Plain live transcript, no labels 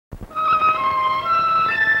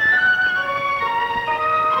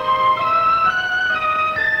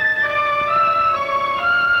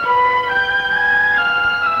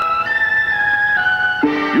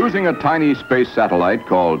Using a tiny space satellite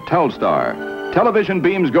called Telstar, television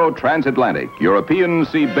beams go transatlantic. Europeans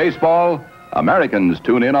see baseball, Americans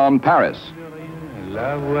tune in on Paris.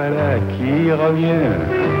 La voilà qui revient,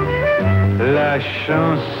 la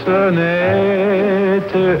chansonnette,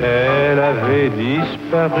 elle avait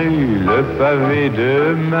disparu, le pavé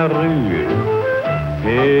de ma rue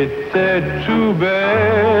était tout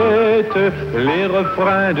bête, les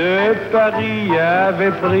refrains de Paris avaient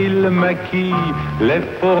pris le maquis, les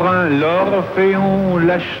forains, l'orphéon,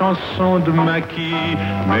 la chanson de maquis,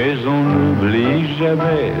 mais on n'oublie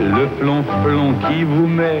jamais le plomb-plomb qui vous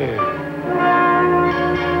met.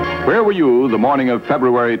 Where were you the morning of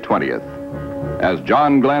February 20th? As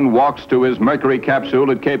John Glenn walks to his Mercury capsule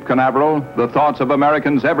at Cape Canaveral, the thoughts of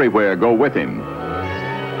Americans everywhere go with him.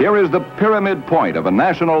 Here is the pyramid point of a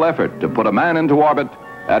national effort to put a man into orbit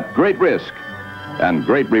at great risk and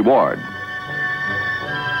great reward.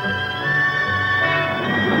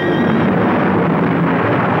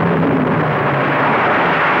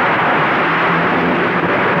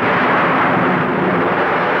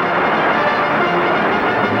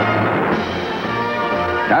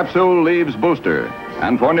 Capsule leaves booster,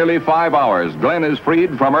 and for nearly 5 hours, Glenn is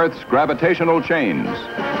freed from Earth's gravitational chains.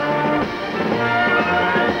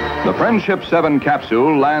 The Friendship 7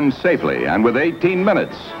 capsule lands safely, and with 18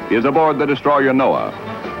 minutes, is aboard the destroyer Noah.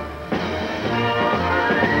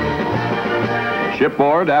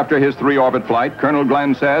 Shipboard, after his 3-orbit flight, Colonel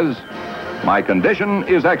Glenn says, "My condition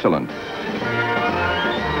is excellent."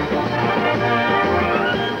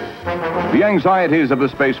 The anxieties of the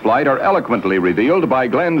space flight are eloquently revealed by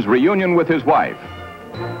Glenn's reunion with his wife.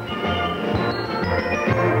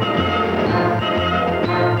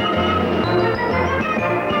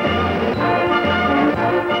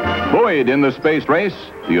 Buoyed in the space race,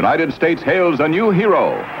 the United States hails a new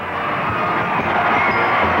hero.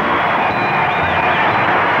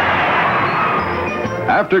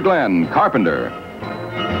 After Glenn, Carpenter.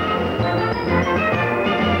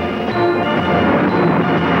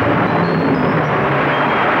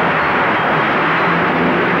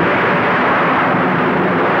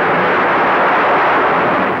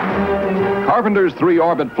 Carpenter's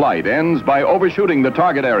 3-orbit flight ends by overshooting the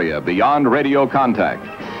target area beyond radio contact.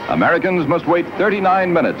 Americans must wait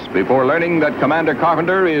 39 minutes before learning that Commander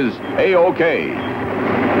Carpenter is A-OK.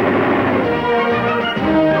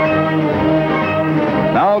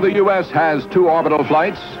 Now the U.S. has 2 orbital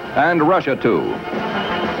flights and Russia 2.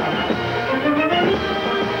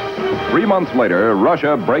 3 months later,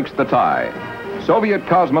 Russia breaks the tie. Soviet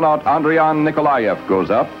cosmonaut Andriyan Nikolayev goes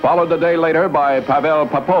up, followed a day later by Pavel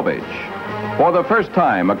Popovich. For the first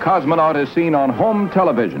time, a cosmonaut is seen on home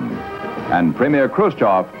television, and Premier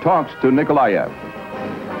Khrushchev talks to Nikolayev.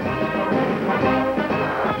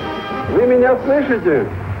 Вы меня слышите?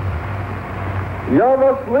 Я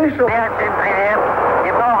вас слышу.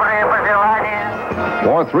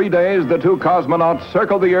 For 3 days, the 2 cosmonauts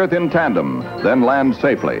circle the Earth in tandem, then land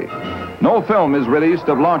safely. No film is released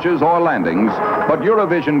of launches or landings, but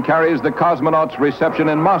Eurovision carries the cosmonauts' reception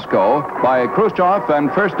in Moscow by Khrushchev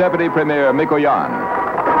and First Deputy Premier Mikoyan.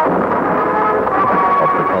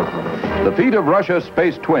 The feat of Russia's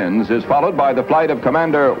space twins is followed by the flight of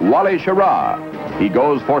Commander Wally Schirra. He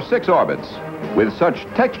goes for 6 orbits with such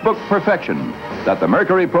textbook perfection that the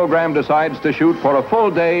Mercury program decides to shoot for a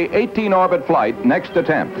full-day 18-orbit flight next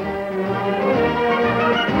attempt.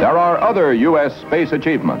 There are other U.S. space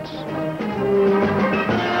achievements.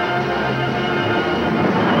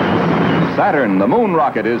 Saturn, the moon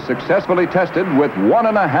rocket, is successfully tested with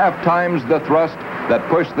 1.5 times the thrust that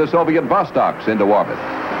pushed the Soviet Vostoks into orbit.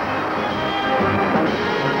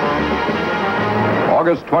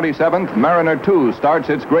 August 27th, Mariner 2 starts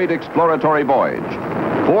its great exploratory voyage.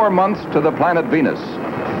 4 months to the planet Venus.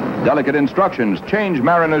 Delicate instructions change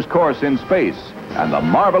Mariner's course in space, and the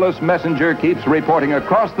marvelous messenger keeps reporting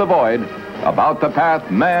across the void about the path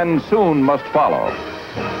man soon must follow.